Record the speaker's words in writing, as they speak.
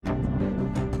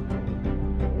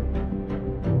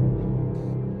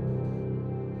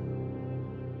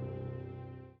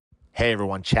Hey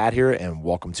everyone, Chad here, and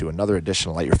welcome to another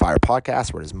edition of Light Your Fire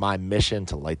podcast, where it is my mission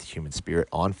to light the human spirit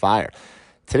on fire.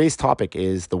 Today's topic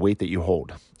is the weight that you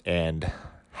hold and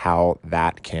how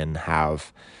that can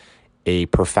have a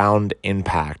profound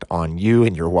impact on you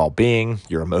and your well-being,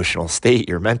 your emotional state,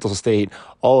 your mental state,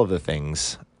 all of the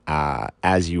things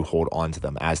as you hold on to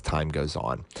them as time goes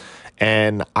on.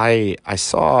 And I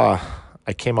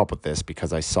came up with this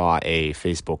because I saw a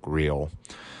Facebook reel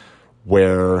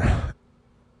where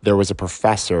there was a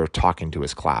professor talking to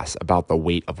his class about the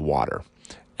weight of water.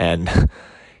 And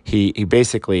he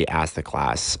basically asked the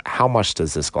class, how much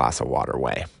does this glass of water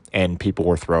weigh? And people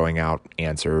were throwing out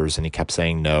answers, and he kept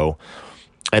saying no.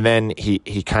 And then he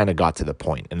kind of got to the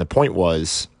point. And the point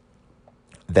was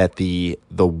that the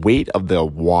weight of the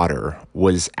water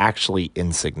was actually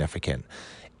insignificant.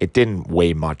 It didn't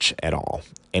weigh much at all.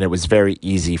 And it was very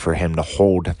easy for him to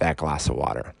hold that glass of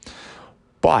water.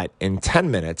 But in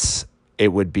 10 minutes,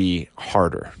 it would be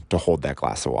harder to hold that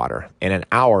glass of water. In an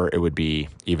hour, it would be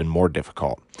even more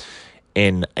difficult.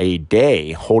 In a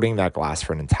day, holding that glass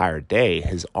for an entire day,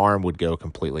 his arm would go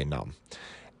completely numb.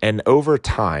 And over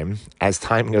time, as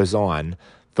time goes on,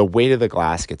 the weight of the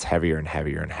glass gets heavier and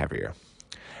heavier and heavier.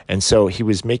 And so he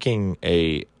was making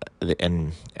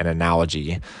an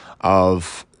analogy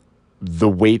of the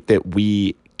weight that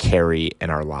we carry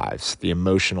in our lives, the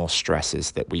emotional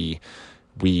stresses that we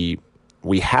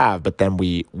have, but then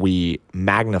we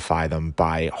magnify them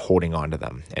by holding on to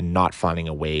them and not finding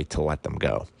a way to let them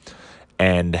go.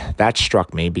 And that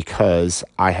struck me because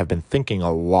I have been thinking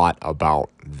a lot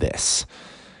about this.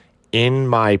 In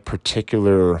my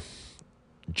particular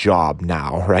job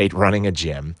now, right, running a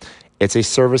gym, it's a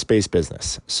service-based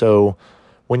business. So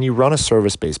when you run a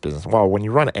service-based business, when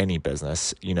you run any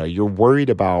business, you're worried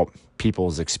about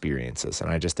people's experiences. And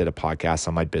I just did a podcast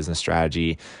on my business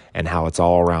strategy and how it's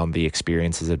all around the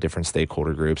experiences of different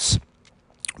stakeholder groups.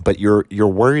 But you're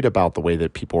worried about the way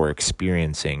that people are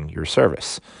experiencing your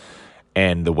service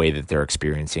and the way that they're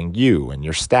experiencing you and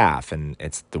your staff. And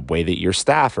it's the way that your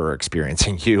staff are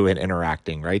experiencing you and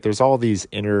interacting, right? There's all these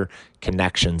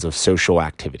interconnections of social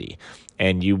activity.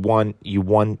 And you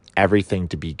want everything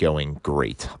to be going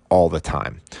great all the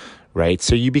time, right?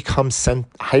 So you become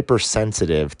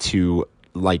hypersensitive to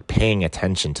paying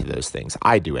attention to those things.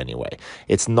 I do anyway.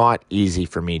 It's not easy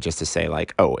for me just to say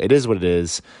oh, it is what it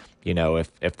is.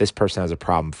 If this person has a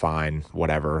problem, fine,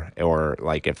 whatever. Or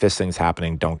if this thing's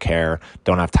happening, don't care,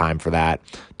 don't have time for that,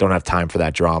 don't have time for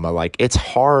that drama. It's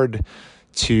hard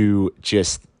to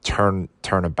just turn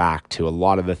it back to a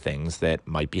lot of the things that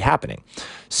might be happening.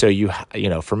 So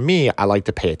for me, I like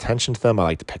to pay attention to them. I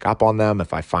like to pick up on them.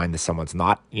 If I find that someone's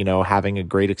not, having a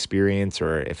great experience,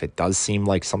 or if it does seem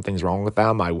like something's wrong with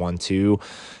them, I want to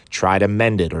try to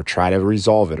mend it or try to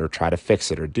resolve it or try to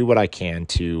fix it or do what I can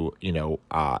to,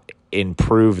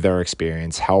 improve their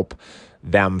experience, help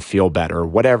them feel better,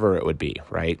 whatever it would be,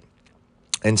 right?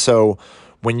 And so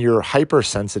when you're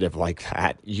hypersensitive like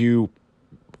that,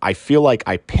 I feel like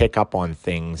I pick up on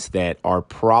things that are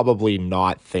probably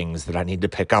not things that I need to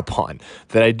pick up on,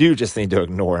 that I do just need to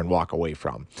ignore and walk away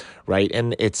from, right?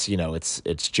 And it's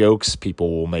jokes.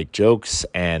 People will make jokes,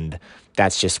 and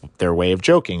that's just their way of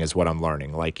joking is what I'm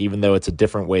learning. Even though it's a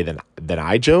different way than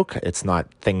I joke, it's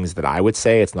not things that I would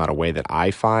say. It's not a way that I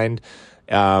find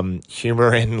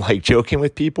humor in joking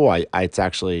with people. It's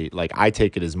actually I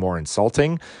take it as more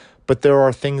insulting, but there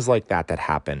are things like that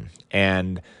happen.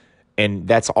 And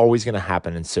that's always going to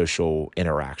happen in social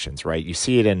interactions, right? You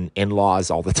see it in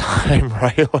in-laws all the time,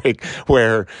 right?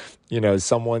 Where,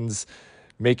 someone's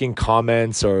making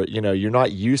comments or, you're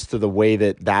not used to the way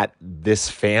that this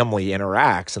family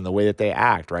interacts and the way that they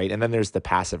act, right? And then there's the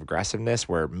passive aggressiveness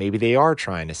where maybe they are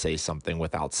trying to say something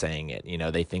without saying it.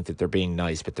 They think that they're being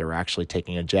nice, but they're actually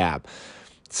taking a jab.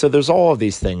 So there's all of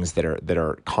these things that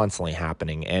are constantly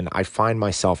happening. And I find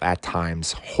myself at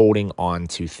times holding on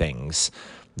to things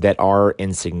that are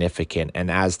insignificant. And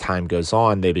as time goes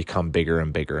on, they become bigger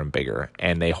and bigger and bigger,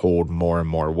 and they hold more and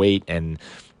more weight, and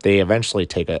they eventually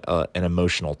take an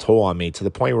emotional toll on me to the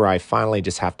point where I finally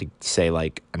just have to say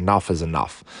enough is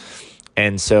enough.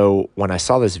 And so when I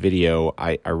saw this video,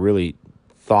 I really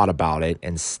thought about it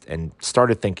and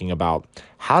started thinking about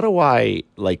how do I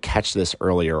catch this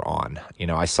earlier on.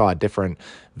 I saw a different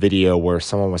video where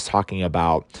someone was talking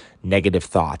about negative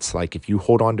thoughts. If you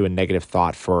hold on to a negative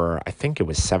thought for, I think it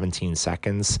was 17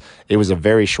 seconds, it was a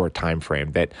very short time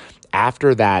frame, that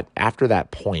after that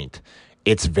point,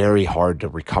 it's very hard to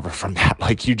recover from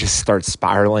that. You just start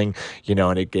spiraling,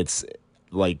 and it gets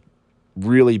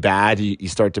really bad, you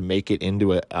start to make it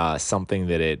into something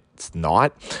that it's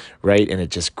not, right? And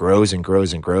it just grows and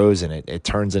grows and grows, and it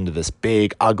turns into this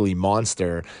big, ugly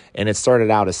monster. And it started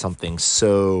out as something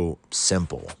so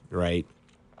simple, right?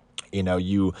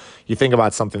 You think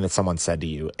about something that someone said to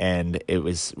you and it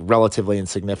was relatively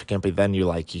insignificant, but then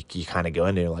you kind of go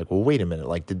into it like, well, wait a minute,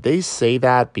 like, did they say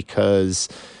that because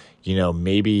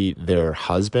maybe their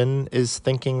husband is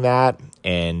thinking that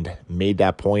and made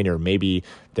that point, or maybe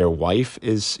their wife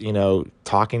is,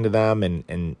 talking to them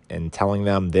and telling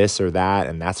them this or that,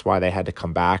 and that's why they had to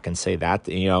come back and say that,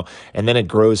 and then it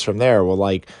grows from there. Well,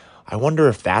 like, I wonder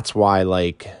if that's why,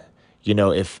 like,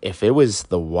 if it was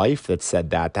the wife that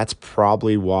said that, that's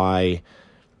probably why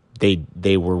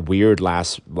they were weird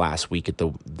last week at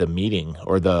the meeting,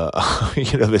 or the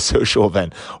the social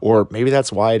event, or maybe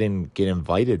that's why I didn't get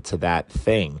invited to that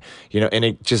thing, and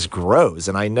it just grows.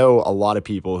 And I know a lot of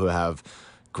people who have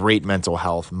great mental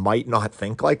health might not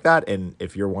think like that, and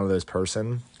if you're one of those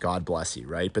person, God bless you,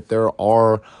 right? But there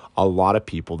are a lot of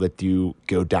people that do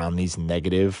go down these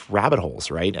negative rabbit holes,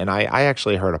 right? And I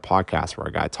actually heard a podcast where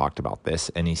a guy talked about this,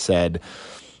 and he said,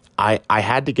 I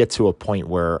had to get to a point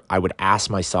where I would ask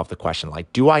myself the question,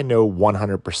 like, do I know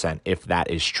 100% if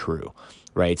that is true,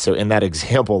 right? So in that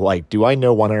example, like, do I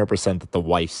know 100% that the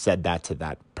wife said that to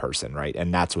that person, right?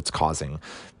 And that's what's causing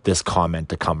this comment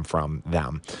to come from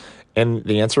them. And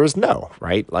the answer is no,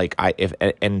 right? Like,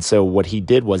 and so what he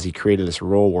did was he created this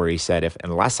rule where he said,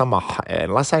 unless I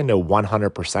know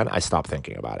 100%, I stop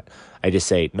thinking about it. I just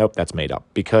say, nope, that's made up,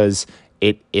 because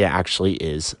it actually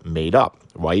is made up,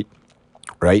 right?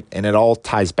 Right. And it all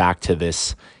ties back to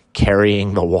this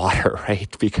carrying the water,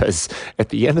 right? Because at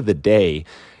the end of the day,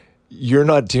 you're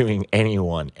not doing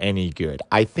anyone any good.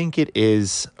 I think it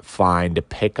is fine to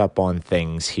pick up on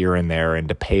things here and there and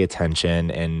to pay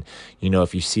attention. And,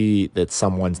 if you see that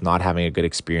someone's not having a good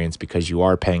experience because you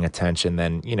are paying attention,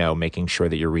 then, making sure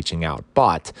that you're reaching out.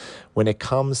 But when it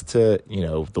comes to,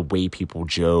 the way people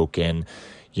joke and,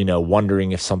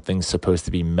 wondering if something's supposed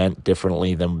to be meant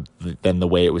differently than the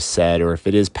way it was said, or if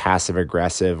it is passive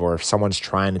aggressive, or if someone's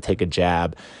trying to take a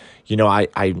jab,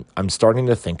 I'm starting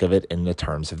to think of it in the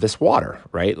terms of this water,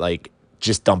 right? Like,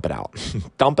 just dump it out,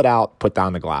 dump it out, put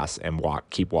down the glass and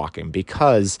keep walking,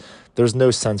 because there's no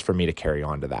sense for me to carry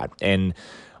on to that. And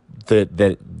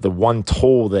the one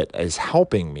tool that is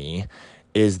helping me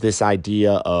is this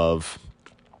idea of,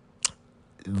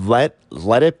 let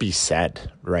it be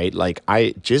said, right? Like,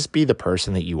 I just be the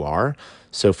person that you are.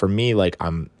 So for me, like,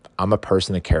 I'm a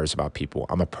person that cares about people.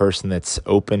 I'm a person that's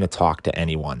open to talk to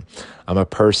anyone. I'm a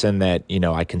person that,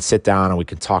 I can sit down and we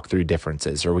can talk through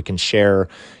differences, or we can share,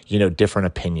 different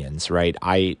opinions, right?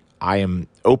 I am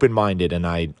open-minded, and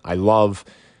I love,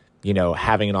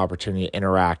 having an opportunity to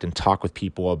interact and talk with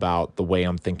people about the way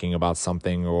I'm thinking about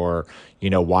something, or,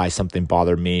 why something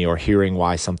bothered me, or hearing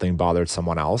why something bothered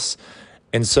someone else.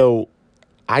 And so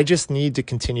I just need to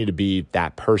continue to be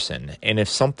that person. And if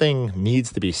something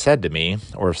needs to be said to me,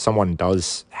 or if someone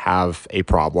does have a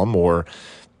problem, or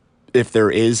if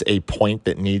there is a point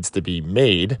that needs to be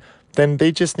made, then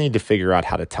they just need to figure out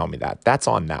how to tell me that. That's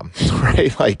on them,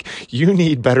 right? Like, you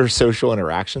need better social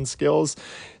interaction skills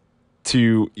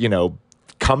to,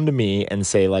 come to me and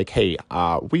say, like, hey,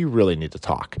 we really need to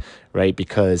talk, right?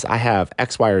 Because I have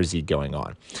X, Y, or Z going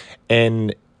on.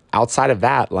 And outside of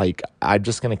that, like, I'm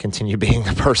just going to continue being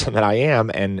the person that I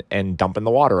am and dumping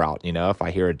the water out. If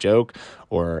I hear a joke,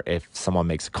 or if someone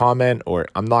makes a comment, or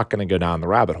I'm not going to go down the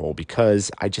rabbit hole, because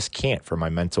I just can't, for my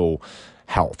mental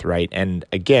health, right? And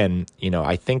again,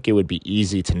 I think it would be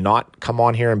easy to not come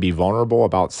on here and be vulnerable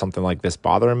about something like this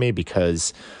bothering me,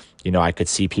 because I could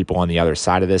see people on the other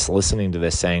side of this listening to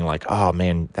this saying, like, oh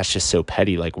man, that's just so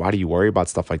petty. Like, why do you worry about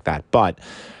stuff like that? But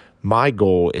my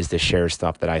goal is to share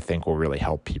stuff that I think will really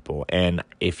help people. And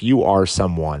if you are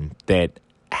someone that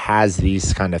has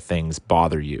these kind of things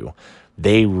bother you,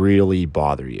 they really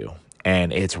bother you.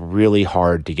 And it's really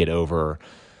hard to get over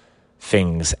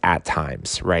things at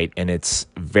times, right? And it's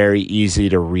very easy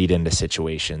to read into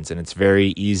situations, and it's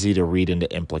very easy to read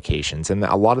into implications. And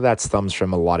a lot of that stems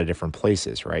from a lot of different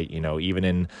places, right?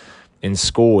 Even in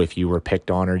school, if you were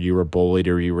picked on, or you were bullied,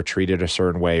 or you were treated a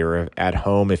certain way, or at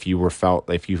home, if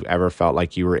you've ever felt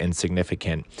like you were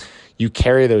insignificant, you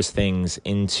carry those things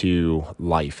into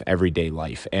life, everyday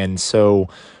life. And so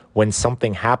when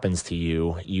something happens to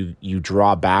you, you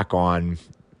draw back on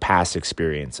past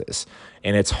experiences,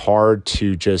 and it's hard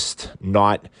to just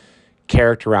not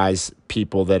characterize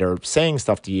people that are saying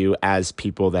stuff to you as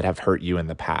people that have hurt you in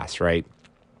the past, right?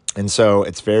 And so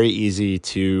it's very easy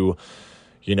to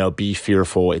be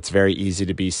fearful. It's very easy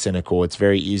to be cynical. It's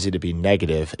very easy to be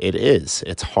negative. It is.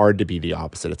 It's hard to be the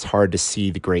opposite. It's hard to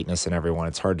see the greatness in everyone.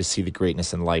 It's hard to see the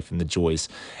greatness in life and the joys.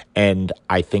 And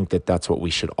I think that that's what we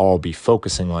should all be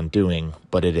focusing on doing,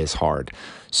 but it is hard.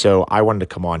 So I wanted to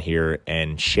come on here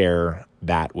and share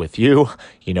that with you,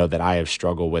 that I have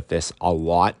struggled with this a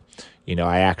lot.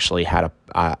 I actually had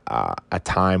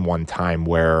one time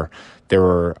where there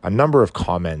were a number of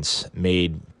comments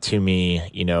made to me,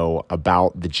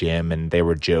 about the gym, and they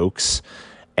were jokes.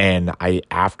 And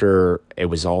after it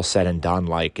was all said and done,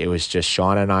 like, it was just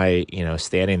Sean and I,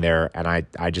 standing there, and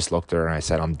I just looked at her and I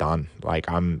said, I'm done. Like,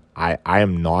 I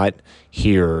am not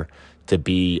here to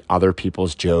be other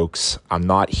people's jokes. I'm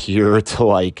not here to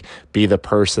like be the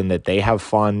person that they have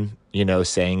fun,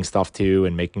 saying stuff to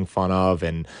and making fun of,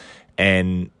 and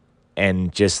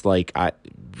just like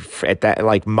at that,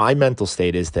 like, my mental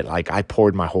state is that like I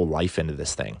poured my whole life into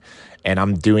this thing, and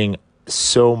I'm doing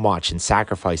so much and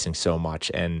sacrificing so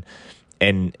much and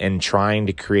trying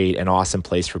to create an awesome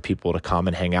place for people to come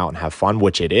and hang out and have fun,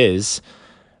 which it is.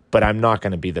 But I'm not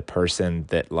going to be the person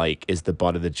that like is the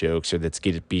butt of the jokes or that's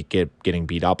getting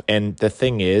beat up. And the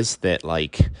thing is that,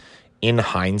 like, in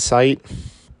hindsight,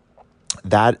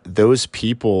 that those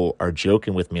people are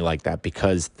joking with me like that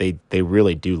because they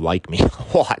really do like me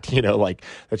a lot, like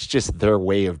that's just their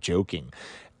way of joking.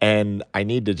 And I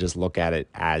need to just look at it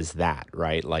as that,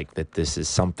 right? Like, that this is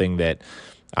something that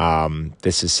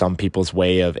this is some people's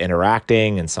way of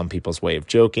interacting and some people's way of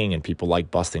joking, and people like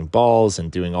busting balls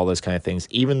and doing all those kind of things,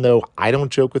 even though I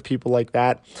don't joke with people like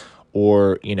that,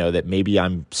 or, that maybe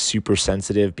I'm super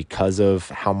sensitive because of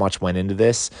how much went into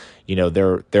this.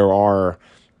 There are,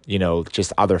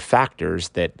 just other factors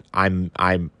that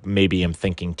I maybe am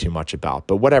thinking too much about.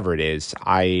 But whatever it is,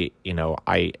 I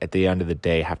at the end of the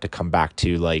day have to come back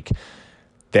to like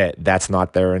that's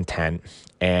not their intent.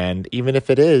 And even if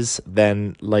it is,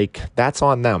 then like that's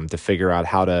on them to figure out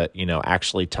how to,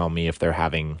 actually tell me if they're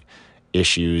having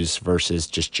issues versus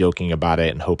just joking about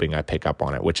it and hoping I pick up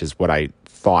on it, which is what I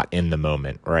thought in the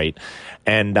moment, right?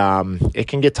 And it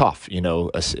can get tough,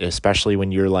 especially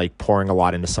when you're like pouring a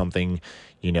lot into something.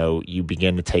 You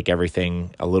begin to take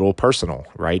everything a little personal,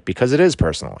 right? Because it is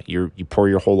personal. You pour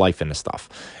your whole life into stuff.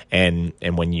 And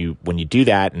when you do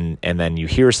that and then you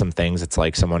hear some things, it's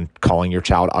like someone calling your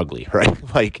child ugly,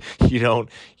 right? Like you don't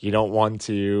want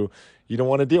to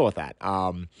deal with that.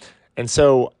 And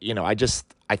so,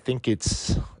 I think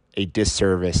it's a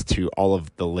disservice to all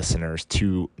of the listeners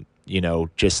to,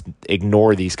 just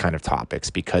ignore these kind of topics,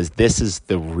 because this is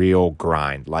the real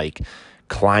grind. Like,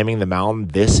 climbing the mountain,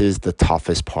 this is the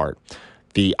toughest part.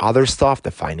 The other stuff, the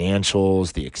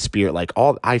financials, the experience, like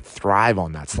I thrive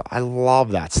on that stuff. I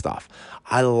love that stuff.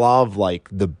 I love like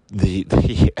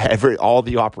all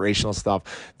the operational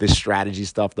stuff, the strategy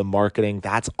stuff, the marketing.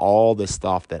 That's all the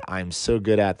stuff that I'm so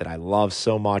good at, that I love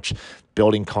so much.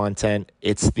 Building content.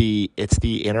 It's the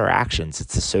interactions.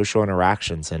 It's the social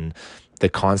interactions and the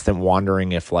constant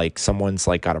wondering if like someone's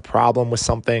like got a problem with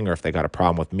something or if they got a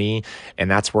problem with me.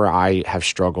 And that's where I have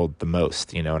struggled the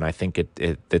most, and I think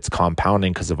it's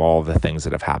compounding because of all of the things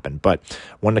that have happened. But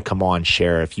wanted to come on,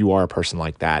 share, if you are a person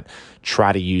like that,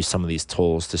 try to use some of these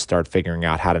tools to start figuring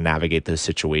out how to navigate those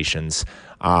situations.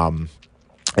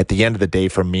 At the end of the day,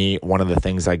 for me, one of the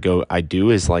things I do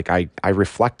is like, I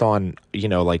reflect on,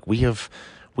 like we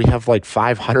have like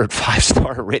 500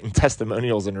 5-star written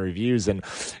testimonials and reviews and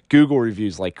Google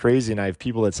reviews like crazy. And I have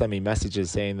people that send me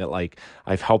messages saying that like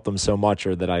I've helped them so much,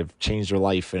 or that I've changed their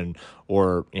life,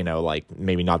 or like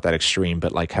maybe not that extreme,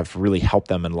 but like have really helped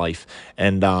them in life.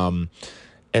 And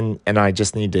I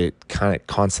just need to kind of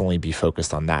constantly be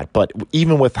focused on that. But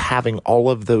even with having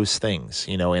all of those things,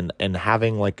 and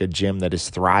having like a gym that is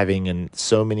thriving and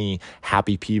so many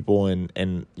happy people and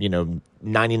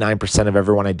 99% of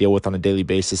everyone I deal with on a daily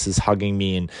basis is hugging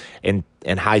me and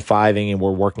high-fiving, and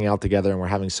we're working out together and we're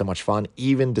having so much fun.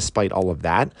 Even despite all of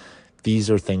that,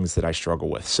 these are things that I struggle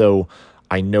with. So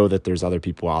I know that there's other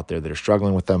people out there that are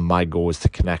struggling with them. My goal is to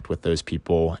connect with those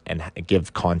people and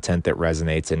give content that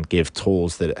resonates and give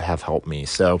tools that have helped me.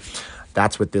 So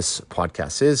that's what this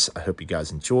podcast is. I hope you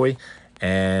guys enjoy.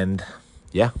 And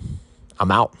yeah,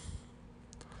 I'm out.